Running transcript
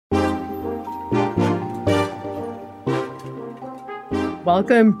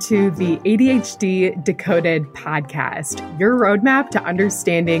Welcome to the ADHD Decoded podcast, your roadmap to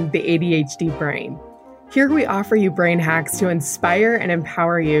understanding the ADHD brain. Here we offer you brain hacks to inspire and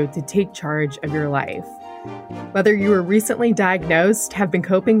empower you to take charge of your life. Whether you were recently diagnosed, have been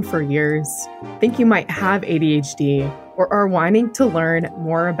coping for years, think you might have ADHD, or are wanting to learn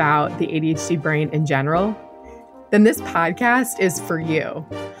more about the ADHD brain in general, then this podcast is for you.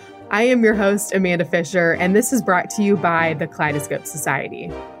 I am your host, Amanda Fisher, and this is brought to you by the Kaleidoscope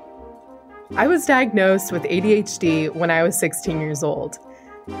Society. I was diagnosed with ADHD when I was 16 years old.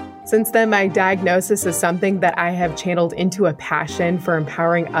 Since then, my diagnosis is something that I have channeled into a passion for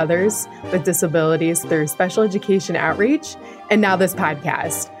empowering others with disabilities through special education outreach, and now this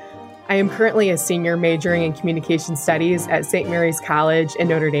podcast. I am currently a senior majoring in communication studies at St. Mary's College in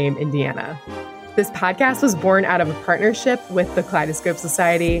Notre Dame, Indiana. This podcast was born out of a partnership with the Kaleidoscope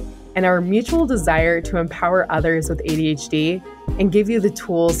Society and our mutual desire to empower others with ADHD and give you the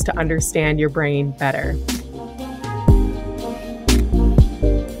tools to understand your brain better.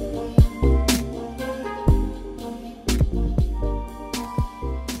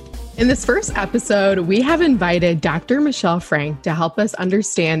 In this first episode, we have invited Dr. Michelle Frank to help us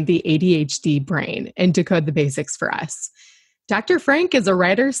understand the ADHD brain and decode the basics for us. Dr. Frank is a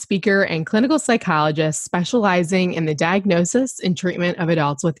writer, speaker, and clinical psychologist specializing in the diagnosis and treatment of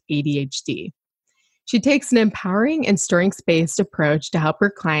adults with ADHD. She takes an empowering and strengths-based approach to help her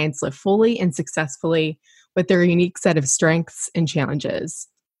clients live fully and successfully with their unique set of strengths and challenges.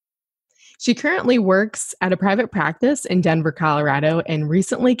 She currently works at a private practice in Denver, Colorado, and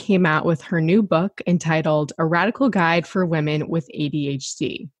recently came out with her new book entitled A Radical Guide for Women with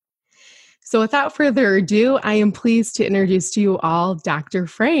ADHD. So without further ado, I am pleased to introduce to you all Dr.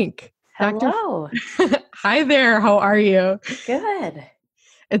 Frank. Hello. Hi there. How are you? Good.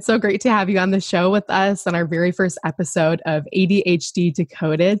 It's so great to have you on the show with us on our very first episode of ADHD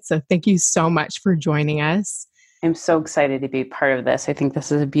Decoded. So thank you so much for joining us. I'm so excited to be part of this. I think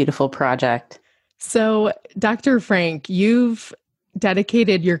this is a beautiful project. So, Dr. Frank, you've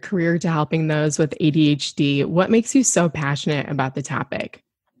dedicated your career to helping those with ADHD. What makes you so passionate about the topic?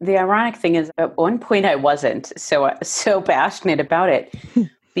 The ironic thing is, at one point I wasn't so passionate about it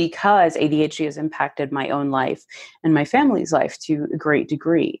because ADHD has impacted my own life and my family's life to a great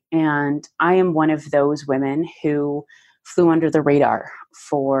degree. And I am one of those women who flew under the radar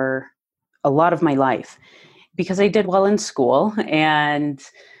for a lot of my life because I did well in school and,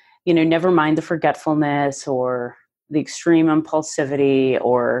 never mind the forgetfulness or the extreme impulsivity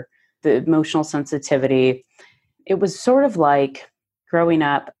or the emotional sensitivity. It was sort of like, growing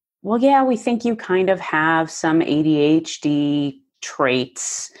up, well, yeah, we think you kind of have some ADHD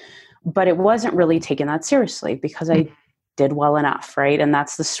traits, but it wasn't really taken that seriously because I did well enough, right? And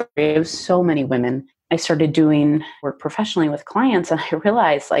that's the story of so many women. I started doing work professionally with clients and I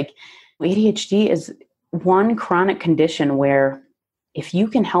realized ADHD is one chronic condition where if you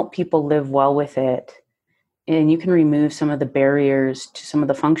can help people live well with it and you can remove some of the barriers to some of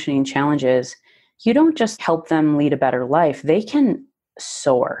the functioning challenges, you don't just help them lead a better life, they can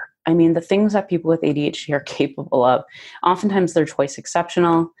soar. I mean, the things that people with ADHD are capable of, oftentimes they're twice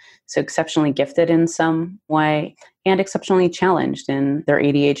exceptional, so exceptionally gifted in some way, and exceptionally challenged in their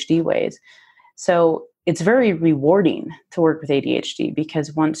ADHD ways. So it's very rewarding to work with ADHD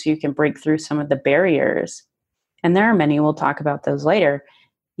because once you can break through some of the barriers, and there are many, we'll talk about those later,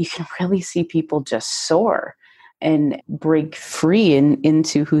 you can really see people just soar and break free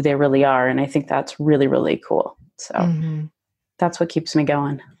into who they really are. And I think that's really, really cool. So that's what keeps me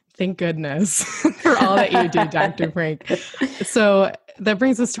going. Thank goodness for all that you do, Dr. Frank. So that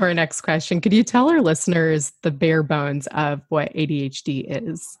brings us to our next question. Could you tell our listeners the bare bones of what ADHD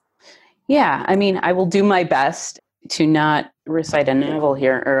is? Yeah, I mean, I will do my best to not recite a novel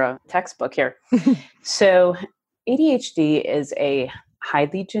here or a textbook here. So ADHD is a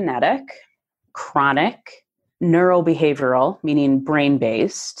highly genetic, chronic, neurobehavioral, meaning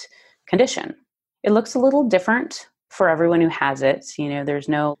brain-based condition. It looks a little different for everyone who has it. There's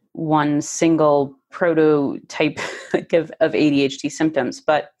no one single prototype of ADHD symptoms,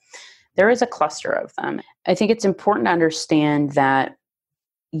 but there is a cluster of them. I think it's important to understand that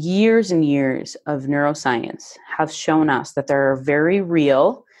years and years of neuroscience have shown us that there are very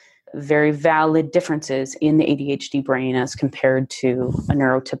real, very valid differences in the ADHD brain as compared to a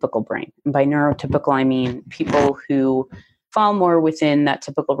neurotypical brain. And by neurotypical, I mean people who fall more within that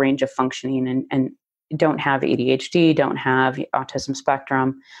typical range of functioning and don't have ADHD, don't have autism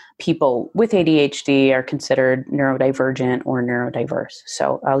spectrum. People with ADHD are considered neurodivergent or neurodiverse.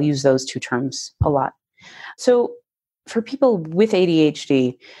 So I'll use those two terms a lot. So for people with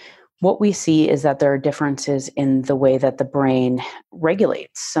ADHD, what we see is that there are differences in the way that the brain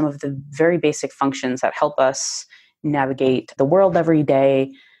regulates some of the very basic functions that help us navigate the world every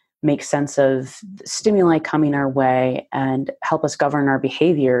day, make sense of stimuli coming our way, and help us govern our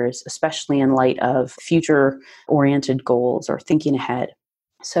behaviors, especially in light of future-oriented goals or thinking ahead.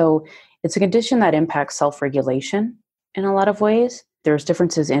 So it's a condition that impacts self-regulation in a lot of ways. There's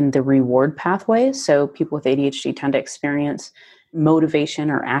differences in the reward pathways. So people with ADHD tend to experience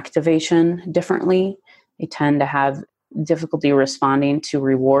motivation or activation differently. They tend to have difficulty responding to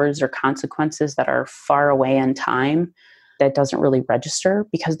rewards or consequences that are far away in time that doesn't really register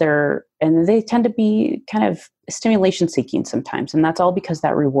because they tend to be kind of stimulation seeking sometimes. And that's all because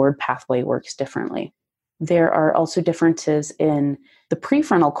that reward pathway works differently. There are also differences in the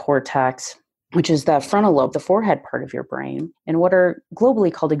prefrontal cortex, which is the frontal lobe, the forehead part of your brain, and what are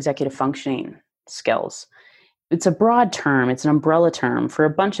globally called executive functioning skills. It's a broad term, it's an umbrella term for a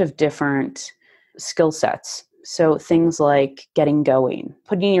bunch of different skill sets. So things like getting going,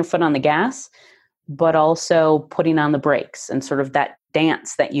 putting your foot on the gas, but also putting on the brakes, and sort of that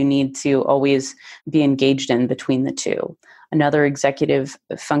dance that you need to always be engaged in between the two. Another executive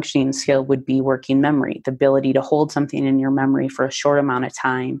functioning skill would be working memory, the ability to hold something in your memory for a short amount of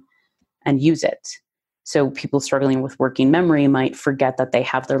time and use it. So people struggling with working memory might forget that they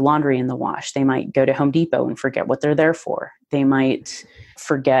have their laundry in the wash. They might go to Home Depot and forget what they're there for. They might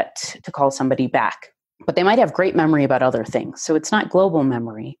forget to call somebody back, but they might have great memory about other things. So it's not global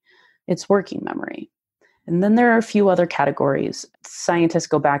memory, it's working memory. And then there are a few other categories. Scientists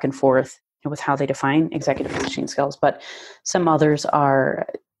go back and forth with how they define executive functioning skills, but some others are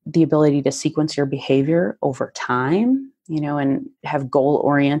the ability to sequence your behavior over time, and have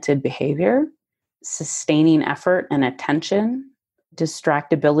goal-oriented behavior, sustaining effort and attention,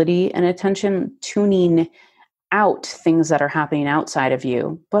 distractibility and attention, tuning out things that are happening outside of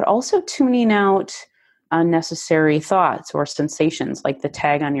you, but also tuning out unnecessary thoughts or sensations like the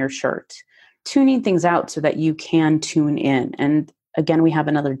tag on your shirt, tuning things out so that you can tune in. And again, we have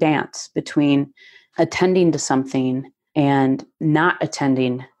another dance between attending to something and not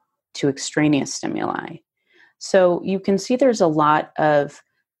attending to extraneous stimuli. So you can see there's a lot of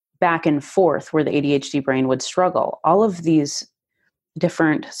back and forth where the ADHD brain would struggle. All of these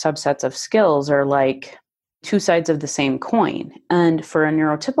different subsets of skills are like two sides of the same coin. And for a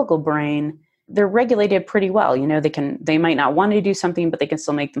neurotypical brain, they're regulated pretty well. They might not want to do something, but they can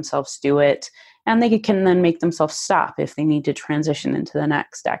still make themselves do it. And they can then make themselves stop if they need to transition into the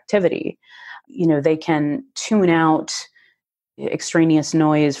next activity. They can tune out extraneous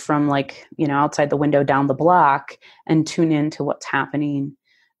noise from outside the window down the block and tune into what's happening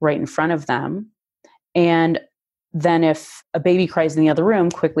right in front of them. And then if a baby cries in the other room,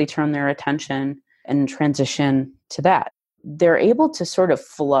 quickly turn their attention and transition to that. They're able to sort of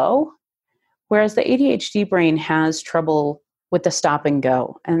flow, whereas the ADHD brain has trouble with the stop and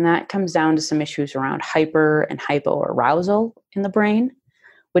go. And that comes down to some issues around hyper and hypoarousal in the brain,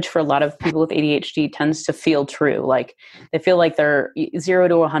 which for a lot of people with ADHD tends to feel true. Like they feel like they're 0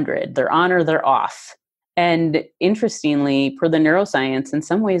 to 100, they're on or they're off. And interestingly, per the neuroscience, in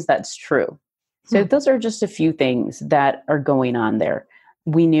some ways that's true. So those are just a few things that are going on there.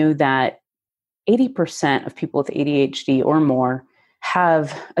 We knew that 80% of people with ADHD or more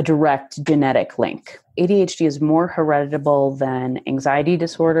have a direct genetic link. ADHD is more hereditable than anxiety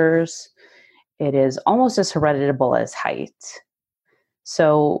disorders. It is almost as hereditable as height.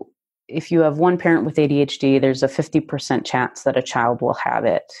 So if you have one parent with ADHD, there's a 50% chance that a child will have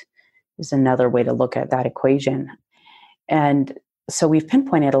it, is another way to look at that equation. And so we've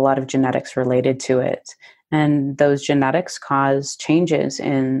pinpointed a lot of genetics related to it. And those genetics cause changes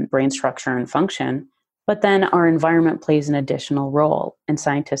in brain structure and function. But then our environment plays an additional role. And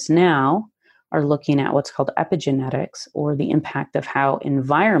scientists now are looking at what's called epigenetics, or the impact of how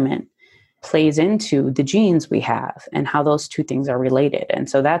environment plays into the genes we have and how those two things are related. And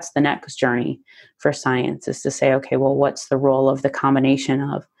so that's the next journey for science, is to say, okay, well, what's the role of the combination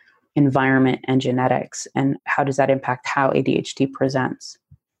of environment and genetics, and how does that impact how ADHD presents?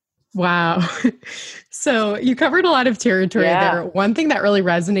 Wow. So you covered a lot of territory there. One thing that really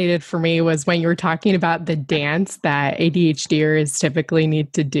resonated for me was when you were talking about the dance that ADHDers typically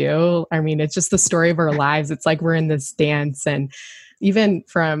need to do. I mean, it's just the story of our lives. It's like we're in this dance. And even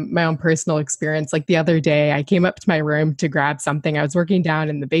from my own personal experience, like the other day, I came up to my room to grab something. I was working down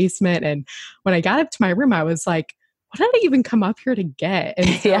in the basement. And when I got up to my room, I was like, what did I even come up here to get? And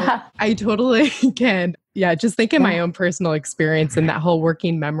so I totally can. Yeah, just thinking my own personal experience, and that whole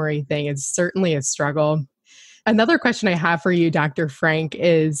working memory thing is certainly a struggle. Another question I have for you, Dr. Frank,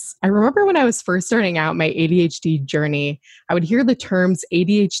 is I remember when I was first starting out my ADHD journey, I would hear the terms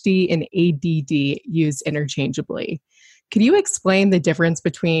ADHD and ADD used interchangeably. Could you explain the difference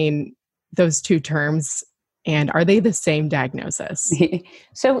between those two terms, and are they the same diagnosis?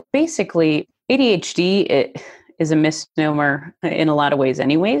 So basically, ADHD is a misnomer in a lot of ways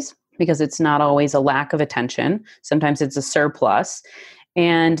anyways, because it's not always a lack of attention. Sometimes it's a surplus,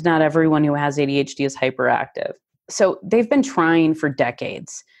 and not everyone who has ADHD is hyperactive. So they've been trying for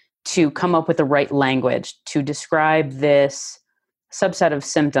decades to come up with the right language to describe this subset of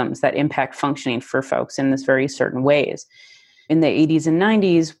symptoms that impact functioning for folks in this very certain ways. In the 80s and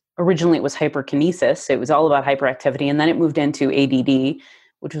 90s, originally it was hyperkinesis. It was all about hyperactivity. And then it moved into ADD,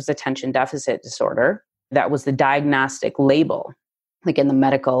 which was attention deficit disorder. That was the diagnostic label, like in the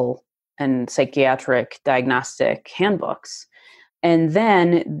medical and psychiatric diagnostic handbooks. And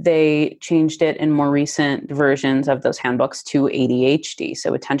then they changed it in more recent versions of those handbooks to ADHD,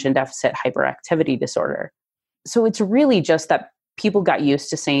 so attention deficit hyperactivity disorder. So it's really just that people got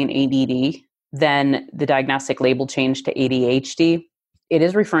used to saying ADD, then the diagnostic label changed to ADHD. It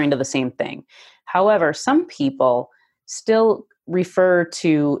is referring to the same thing. However, some people still refer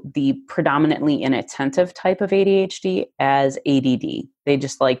to the predominantly inattentive type of ADHD as ADD. They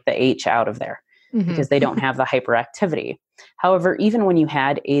just like the H out of there because they don't have the hyperactivity. However, even when you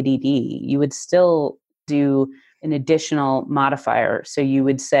had ADD, you would still do an additional modifier. So you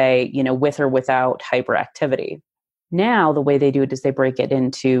would say, with or without hyperactivity. Now, the way they do it is they break it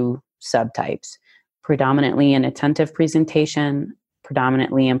into subtypes: predominantly inattentive presentation,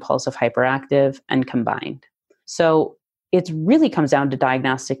 predominantly impulsive hyperactive, and combined. So it really comes down to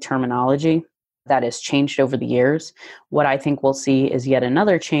diagnostic terminology that has changed over the years. What I think we'll see is yet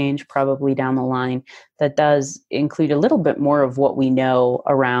another change probably down the line that does include a little bit more of what we know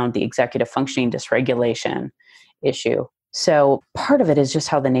around the executive functioning dysregulation issue. So part of it is just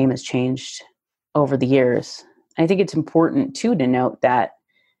how the name has changed over the years. I think it's important too to note that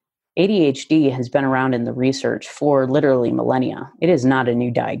ADHD has been around in the research for literally millennia. It is not a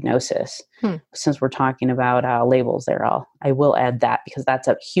new diagnosis. Since we're talking about labels there, I will add that because that's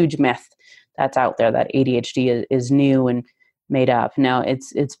a huge myth that's out there, that ADHD is new and made up. No,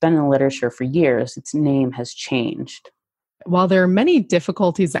 it's been in the literature for years. Its name has changed. While there are many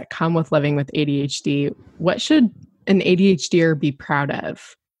difficulties that come with living with ADHD, what should an ADHDer be proud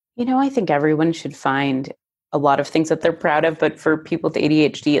of? I think everyone should find a lot of things that they're proud of, but for people with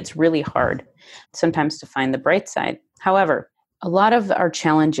ADHD, it's really hard sometimes to find the bright side. However, a lot of our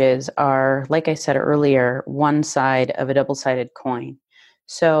challenges are, like I said earlier, one side of a double-sided coin.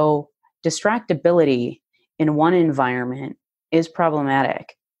 So distractibility in one environment is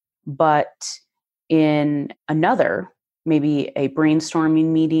problematic, but in another, maybe a brainstorming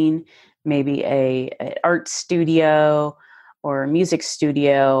meeting, maybe an art studio or a music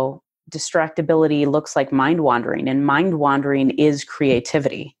studio, distractibility looks like mind wandering, and mind wandering is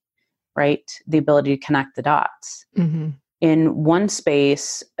creativity, right? The ability to connect the dots. In one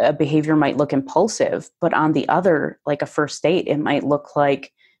space, a behavior might look impulsive, but on the other, like a first date, it might look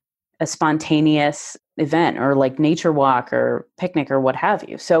like a spontaneous event or like nature walk or picnic or what have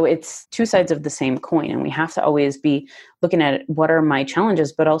you. So it's two sides of the same coin. And we have to always be looking at what are my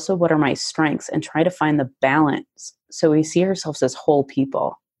challenges, but also what are my strengths, and try to find the balance so we see ourselves as whole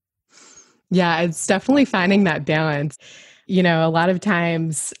people. Yeah, it's definitely finding that balance. A lot of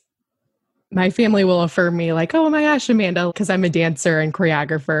times my family will affirm me like, oh my gosh, Amanda, because I'm a dancer and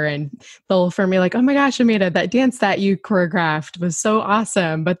choreographer, and they'll affirm me like, oh my gosh, Amanda, that dance that you choreographed was so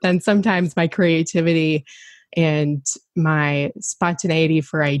awesome. But then sometimes my creativity and my spontaneity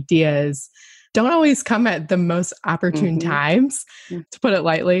for ideas don't always come at the most opportune times, to put it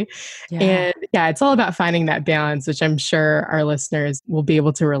lightly. And it's all about finding that balance, which I'm sure our listeners will be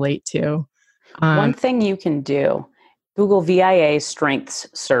able to relate to. One thing you can do, Google VIA Strengths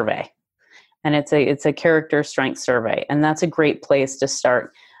Survey. And it's a character strength survey. And that's a great place to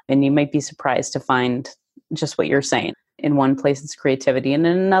start. And you might be surprised to find just what you're saying. In one place, it's creativity. And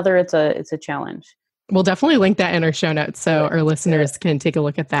in another, it's a challenge. We'll definitely link that in our show notes so our listeners can take a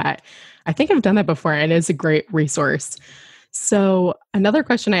look at that. I think I've done that before, and it is a great resource. So another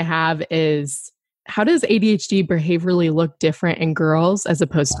question I have is, how does ADHD behaviorally look different in girls as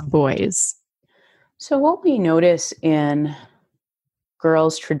opposed to boys? So what we notice in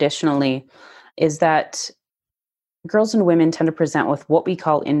girls traditionally is that girls and women tend to present with what we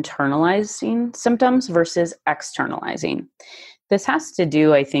call internalizing symptoms versus externalizing. This has to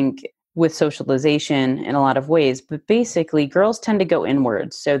do, I think, with socialization in a lot of ways, but basically girls tend to go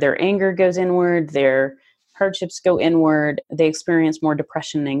inward. So their anger goes inward, their hardships go inward, they experience more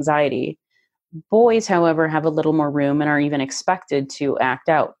depression and anxiety. Boys, however, have a little more room and are even expected to act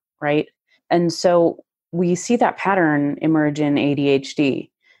out, right? And so we see that pattern emerge in ADHD,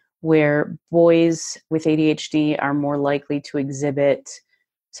 where boys with ADHD are more likely to exhibit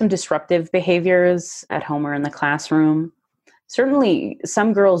some disruptive behaviors at home or in the classroom. Certainly,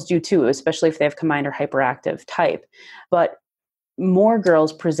 some girls do too, especially if they have combined or hyperactive type. But more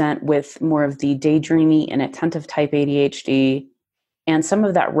girls present with more of the daydreamy and attentive type ADHD. And some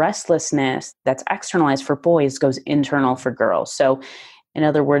of that restlessness that's externalized for boys goes internal for girls. So, in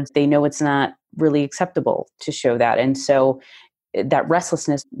other words, they know it's not really acceptable to show that. And so that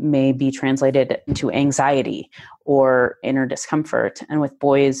restlessness may be translated into anxiety or inner discomfort. And with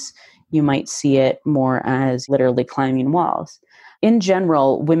boys, you might see it more as literally climbing walls. In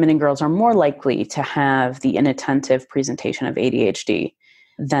general, women and girls are more likely to have the inattentive presentation of ADHD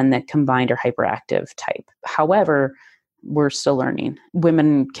than the combined or hyperactive type. However, we're still learning.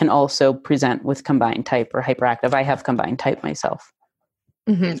 Women can also present with combined type or hyperactive. I have combined type myself.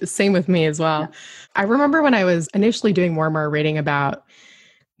 Mm-hmm. Same with me as well. Yeah. I remember when I was initially doing more and more reading about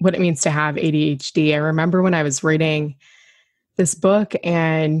what it means to have ADHD. I remember when I was reading this book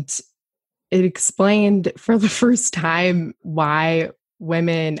and it explained for the first time why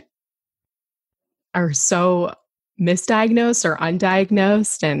women are so misdiagnosed or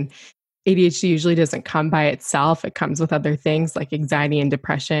undiagnosed. And ADHD usually doesn't come by itself. It comes with other things like anxiety and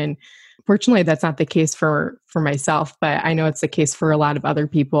depression. Fortunately, that's not the case for myself, but I know it's the case for a lot of other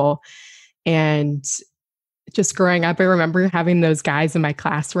people. And just growing up, I remember having those guys in my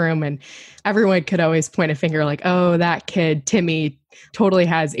classroom and everyone could always point a finger like, oh, that kid, Timmy, totally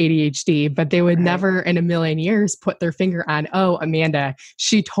has ADHD. But they would never in a million years put their finger on, oh, Amanda,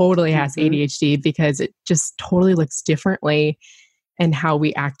 she totally has ADHD, because it just totally looks differently in how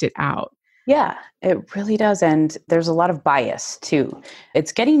we act it out. Yeah, it really does. And there's a lot of bias too.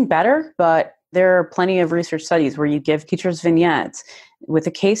 It's getting better, but there are plenty of research studies where you give teachers vignettes with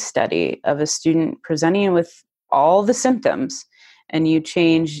a case study of a student presenting with all the symptoms and you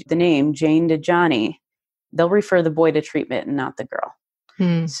change the name Jane to Johnny, they'll refer the boy to treatment and not the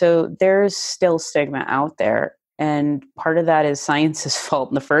girl. So there's still stigma out there. And part of that is science's fault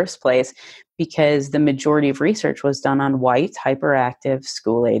in the first place, because the majority of research was done on white, hyperactive,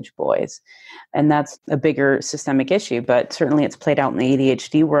 school-age boys. And that's a bigger systemic issue, but certainly it's played out in the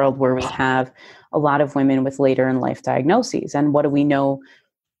ADHD world where we have a lot of women with later in life diagnoses. And what do we know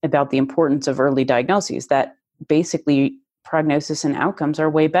about the importance of early diagnoses? That basically prognosis and outcomes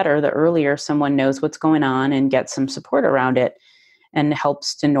are way better the earlier someone knows what's going on and gets some support around it, and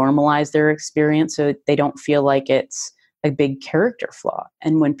helps to normalize their experience so they don't feel like it's a big character flaw.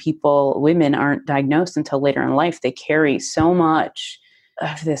 And when women aren't diagnosed until later in life, they carry so much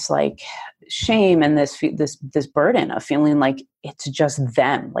of this like shame and this burden of feeling like it's just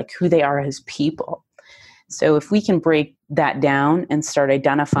them, like who they are as people. So if we can break that down and start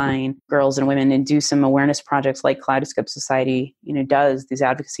identifying girls and women and do some awareness projects like Kaleidoscope Society, does these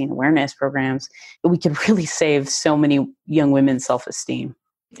advocacy and awareness programs, we could really save so many young women's self-esteem.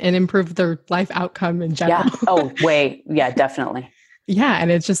 And improve their life outcome in general. Yeah. Oh, way. Yeah, definitely. Yeah.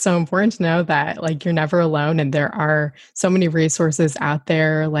 And it's just so important to know that like you're never alone. And there are so many resources out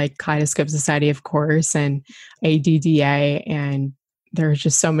there like Kaleidoscope Society, of course, and ADDA. And there's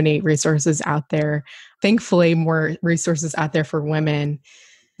just so many resources out there. Thankfully, more resources out there for women.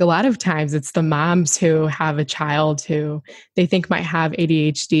 A lot of times it's the moms who have a child who they think might have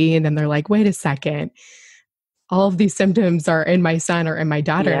ADHD. And then they're like, wait a second, all of these symptoms are in my son or in my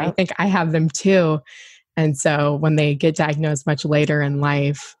daughter. Yeah. And I think I have them too. And so when they get diagnosed much later in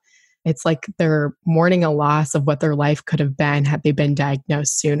life, it's like they're mourning a loss of what their life could have been had they been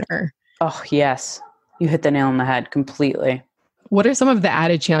diagnosed sooner. Oh, yes. You hit the nail on the head completely. What are some of the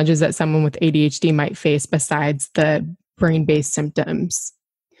added challenges that someone with ADHD might face besides the brain-based symptoms?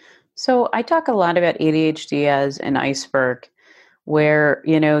 So I talk a lot about ADHD as an iceberg where,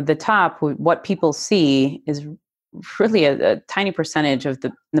 the top, what people see is really a tiny percentage of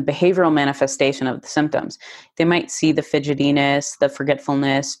the behavioral manifestation of the symptoms. They might see the fidgetiness, the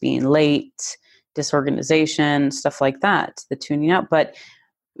forgetfulness, being late, disorganization, stuff like that, the tuning out. But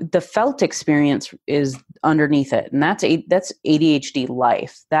the felt experience is underneath it. And that's ADHD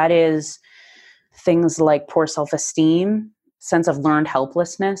life. That is things like poor self-esteem, sense of learned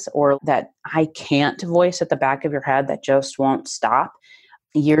helplessness, or that I can't voice at the back of your head that just won't stop.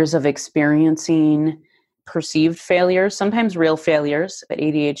 Years of experiencing perceived failures, sometimes real failures, but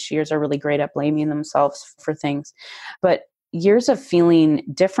ADHDers are really great at blaming themselves for things. But years of feeling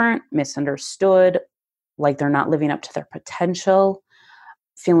different, misunderstood, like they're not living up to their potential,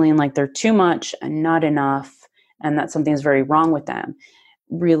 feeling like they're too much and not enough, and that something's very wrong with them.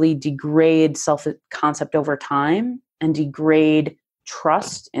 really degrade self-concept over time and degrade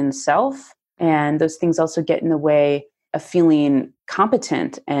trust in self. And those things also get in the way of feeling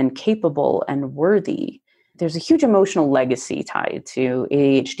competent and capable and worthy. There's a huge emotional legacy tied to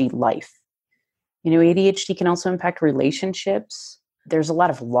ADHD life. ADHD can also impact relationships. There's a lot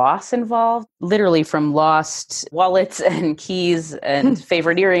of loss involved, literally from lost wallets and keys and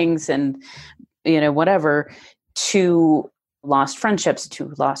favorite earrings and, whatever, to lost friendships,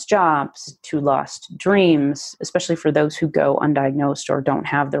 to lost jobs, to lost dreams, especially for those who go undiagnosed or don't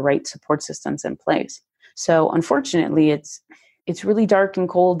have the right support systems in place. So unfortunately, it's really dark and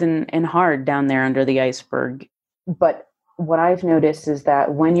cold and hard down there under the iceberg. But what I've noticed is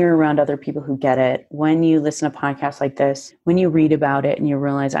that when you're around other people who get it, when you listen to podcasts like this, when you read about it and you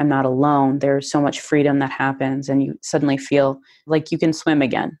realize I'm not alone, there's so much freedom that happens and you suddenly feel like you can swim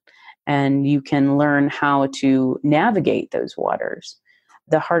again and you can learn how to navigate those waters.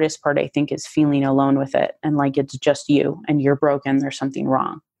 The hardest part, I think, is feeling alone with it and like it's just you and you're broken, there's something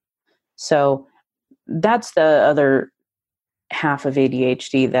wrong. So that's the other half of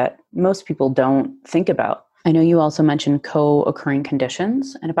ADHD that most people don't think about. I know you also mentioned co-occurring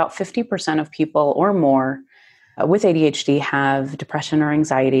conditions, and about 50% of people or more with ADHD have depression or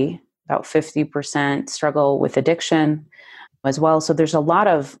anxiety. About 50% struggle with addiction as well. So there's a lot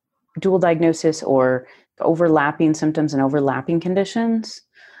of dual diagnosis or overlapping symptoms and overlapping conditions.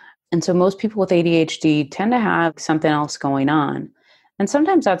 And so most people with ADHD tend to have something else going on. And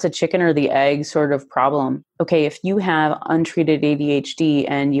sometimes that's a chicken or the egg sort of problem. Okay, if you have untreated ADHD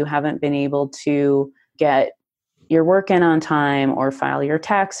and you haven't been able to get your work in on time or file your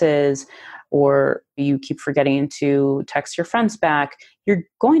taxes, or you keep forgetting to text your friends back, you're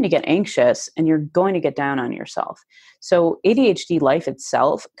going to get anxious and you're going to get down on yourself. So ADHD life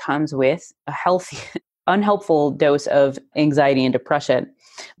itself comes with a healthy, unhelpful dose of anxiety and depression.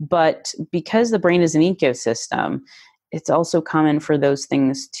 But because the brain is an ecosystem, it's also common for those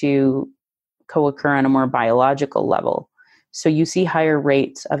things to co-occur on a more biological level. So you see higher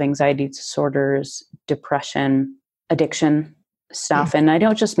rates of anxiety disorders, depression, addiction stuff. And I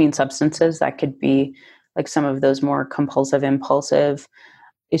don't just mean substances. That could be like some of those more compulsive, impulsive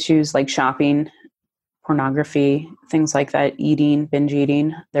issues like shopping, pornography, things like that, eating, binge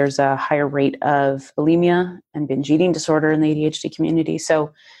eating. There's a higher rate of bulimia and binge eating disorder in the ADHD community.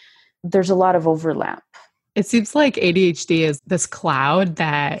 So there's a lot of overlap. It seems like ADHD is this cloud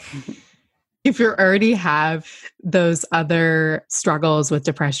that if you already have those other struggles with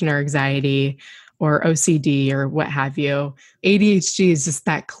depression or anxiety or OCD or what have you, ADHD is just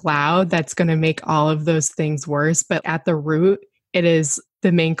that cloud that's going to make all of those things worse. But at the root, it is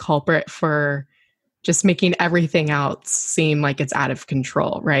the main culprit for just making everything else seem like it's out of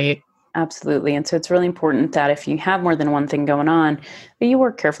control, right? Absolutely. And so it's really important that if you have more than one thing going on, that you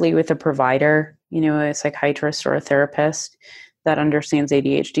work carefully with a provider, a psychiatrist or a therapist that understands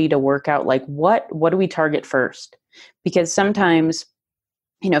ADHD to work out like what do we target first? Because sometimes,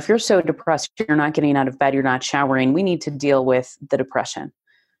 if you're so depressed, you're not getting out of bed, you're not showering, we need to deal with the depression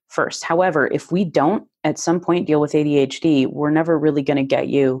first. However, if we don't at some point deal with ADHD, we're never really going to get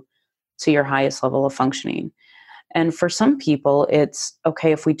you to your highest level of functioning. And for some people, it's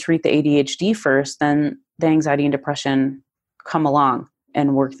okay, if we treat the ADHD first, then the anxiety and depression come along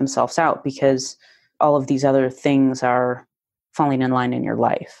and work themselves out because all of these other things are falling in line in your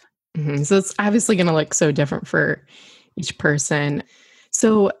life. Mm-hmm. So it's obviously going to look so different for each person.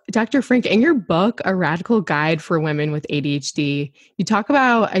 So Dr. Frank, in your book, A Radical Guide for Women with ADHD, you talk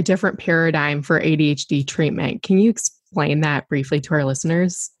about a different paradigm for ADHD treatment. Can you explain that briefly to our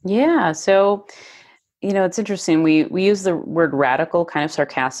listeners? Yeah. So it's interesting. We use the word radical kind of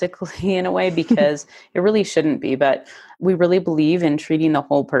sarcastically in a way because it really shouldn't be, but we really believe in treating the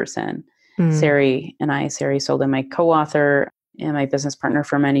whole person. Sari Solden, my co-author and my business partner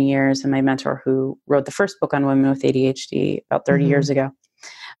for many years and my mentor who wrote the first book on women with ADHD about 30 years ago.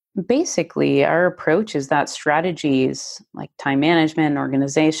 Basically, our approach is that strategies like time management and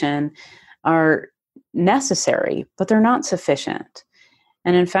organization are necessary, but they're not sufficient.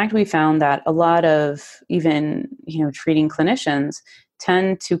 And in fact, we found that a lot of even, treating clinicians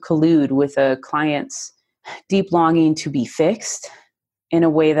tend to collude with a client's deep longing to be fixed in a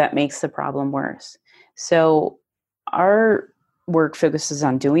way that makes the problem worse. So our work focuses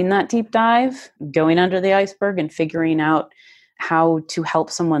on doing that deep dive, going under the iceberg and figuring out how to help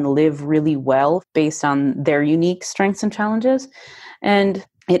someone live really well based on their unique strengths and challenges. And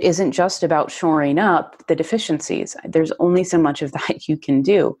it isn't just about shoring up the deficiencies. There's only so much of that you can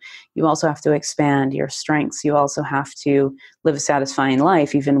do. You also have to expand your strengths. You also have to live a satisfying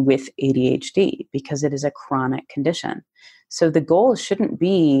life, even with ADHD, because it is a chronic condition. So the goal shouldn't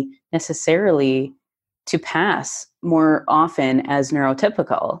be necessarily to pass more often as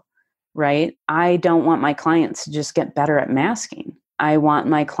neurotypical, right? I don't want my clients to just get better at masking. I want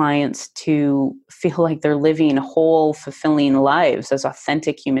my clients to feel like they're living whole, fulfilling lives as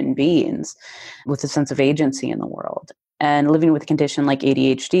authentic human beings with a sense of agency in the world. And living with a condition like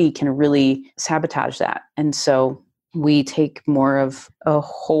ADHD can really sabotage that. And so we take more of a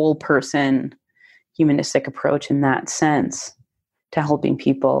whole person, humanistic approach in that sense to helping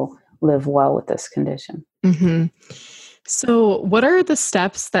people live well with this condition. Mm-hmm. So, what are the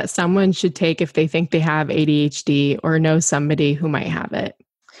steps that someone should take if they think they have ADHD or know somebody who might have it?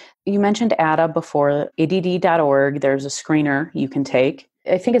 You mentioned ADA before, ADD.org. There's a screener you can take.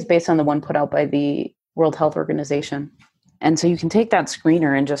 I think it's based on the one put out by the World Health Organization. And so you can take that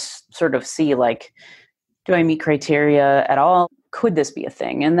screener and just sort of see, like, do I meet criteria at all? Could this be a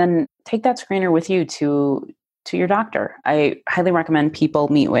thing? And then take that screener with you to your doctor. I highly recommend people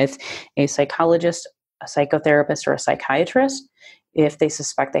meet with a psychologist, a psychotherapist, or a psychiatrist if they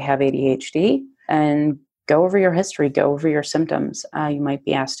suspect they have ADHD, and go over your history, go over your symptoms. You might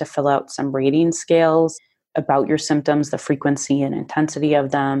be asked to fill out some rating scales about your symptoms, the frequency and intensity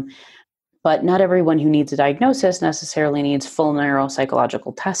of them. But not everyone who needs a diagnosis necessarily needs full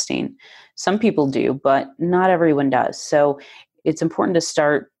neuropsychological testing. Some people do, but not everyone does. So it's important to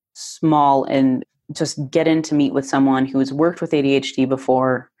start small and just get in to meet with someone who has worked with ADHD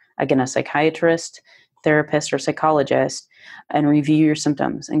before, again, a psychiatrist, therapist, or psychologist, and review your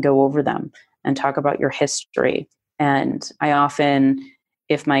symptoms and go over them and talk about your history. And I often,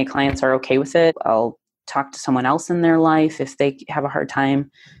 if my clients are okay with it, I'll talk to someone else in their life if they have a hard time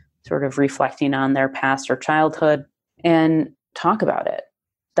sort of reflecting on their past or childhood, and talk about it.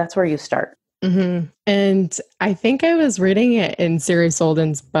 That's where you start. Mm-hmm. And I think I was reading it in Siri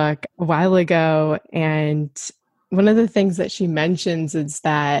Solden's book a while ago. And one of the things that she mentions is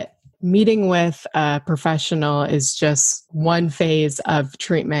that meeting with a professional is just one phase of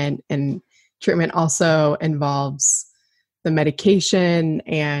treatment. And treatment also involves the medication,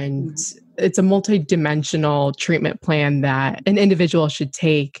 and it's a multidimensional treatment plan that an individual should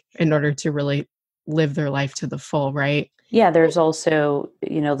take in order to really live their life to the full, right? Yeah, there's also,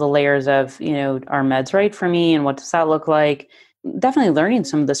 the layers of, are meds right for me, and what does that look like? Definitely learning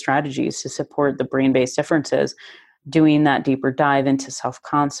some of the strategies to support the brain-based differences, doing that deeper dive into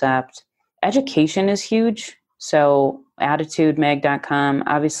self-concept. Education is huge. So attitudemag.com,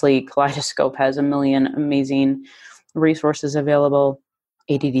 obviously Kaleidoscope has a million amazing resources available.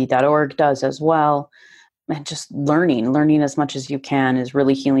 ADD.org does as well. And just learning as much as you can is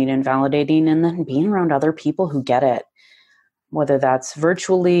really healing and validating. And then being around other people who get it, whether that's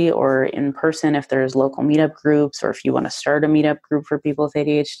virtually or in person, if there's local meetup groups, or if you want to start a meetup group for people with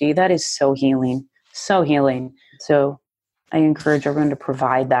ADHD, that is so healing, so healing. So I encourage everyone to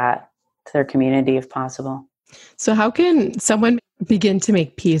provide that to their community if possible. So how can someone begin to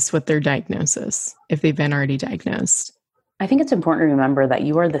make peace with their diagnosis if they've been already diagnosed? I think it's important to remember that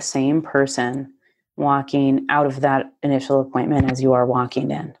you are the same person walking out of that initial appointment as you are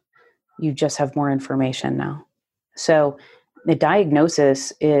walking in. You just have more information now. So the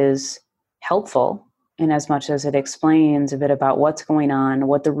diagnosis is helpful in as much as it explains a bit about what's going on,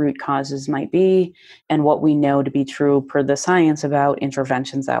 what the root causes might be, and what we know to be true per the science about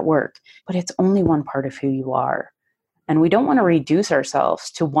interventions that work. But it's only one part of who you are. And we don't want to reduce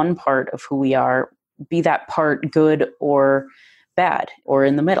ourselves to one part of who we are, be that part good or bad or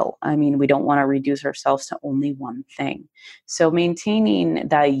in the middle. I mean, we don't want to reduce ourselves to only one thing. So maintaining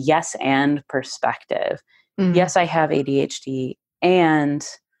that yes and perspective. Yes, I have ADHD, and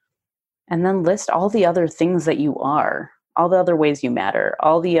then list all the other things that you are, all the other ways you matter,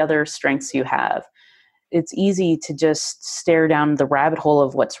 all the other strengths you have. It's easy to just stare down the rabbit hole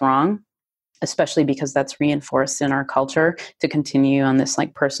of what's wrong, especially because that's reinforced in our culture to continue on this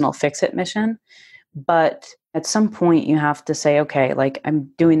like personal fix-it mission. But at some point you have to say, okay, like I'm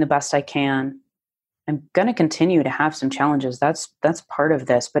doing the best I can. I'm going to continue to have some challenges. That's part of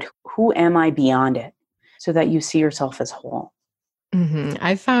this, but who am I beyond it? So that you see yourself as whole. Mm-hmm.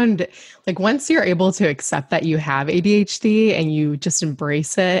 I found like once you're able to accept that you have ADHD and you just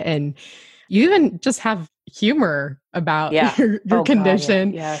embrace it, and you even just have humor about your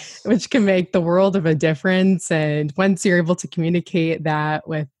condition, God, yes. which can make the world of a difference. And once you're able to communicate that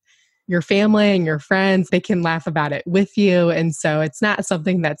with your family and your friends, they can laugh about it with you. And so it's not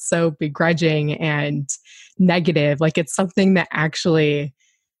something that's so begrudging and negative. Like it's something that actually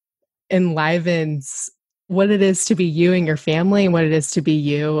enlivens what it is to be you and your family and what it is to be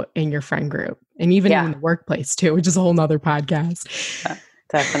you and your friend group. And even in the workplace too, which is a whole nother podcast.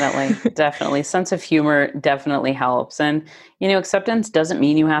 Definitely. Definitely. Sense of humor definitely helps. And, acceptance doesn't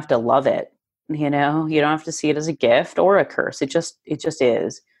mean you have to love it. You don't have to see it as a gift or a curse. It just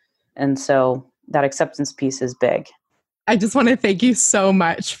is. And so that acceptance piece is big. I just want to thank you so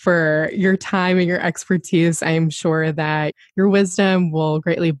much for your time and your expertise. I'm sure that your wisdom will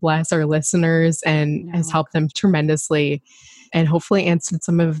greatly bless our listeners and has helped them tremendously, and hopefully answered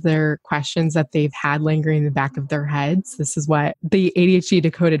some of their questions that they've had lingering in the back of their heads. This is what the ADHD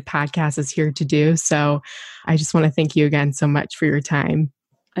Decoded podcast is here to do. So I just want to thank you again so much for your time.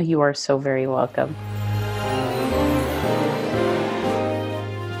 You are so very welcome.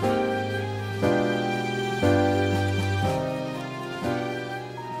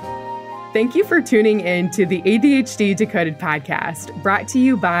 Thank you for tuning in to the ADHD Decoded podcast, brought to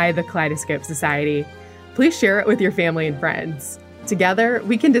you by the Kaleidoscope Society. Please share it with your family and friends. Together,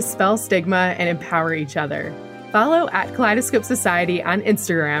 we can dispel stigma and empower each other. Follow at Kaleidoscope Society on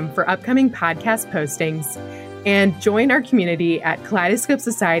Instagram for upcoming podcast postings, and join our community at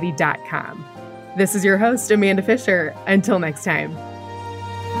kaleidoscopesociety.com. This is your host, Amanda Fisher. Until next time.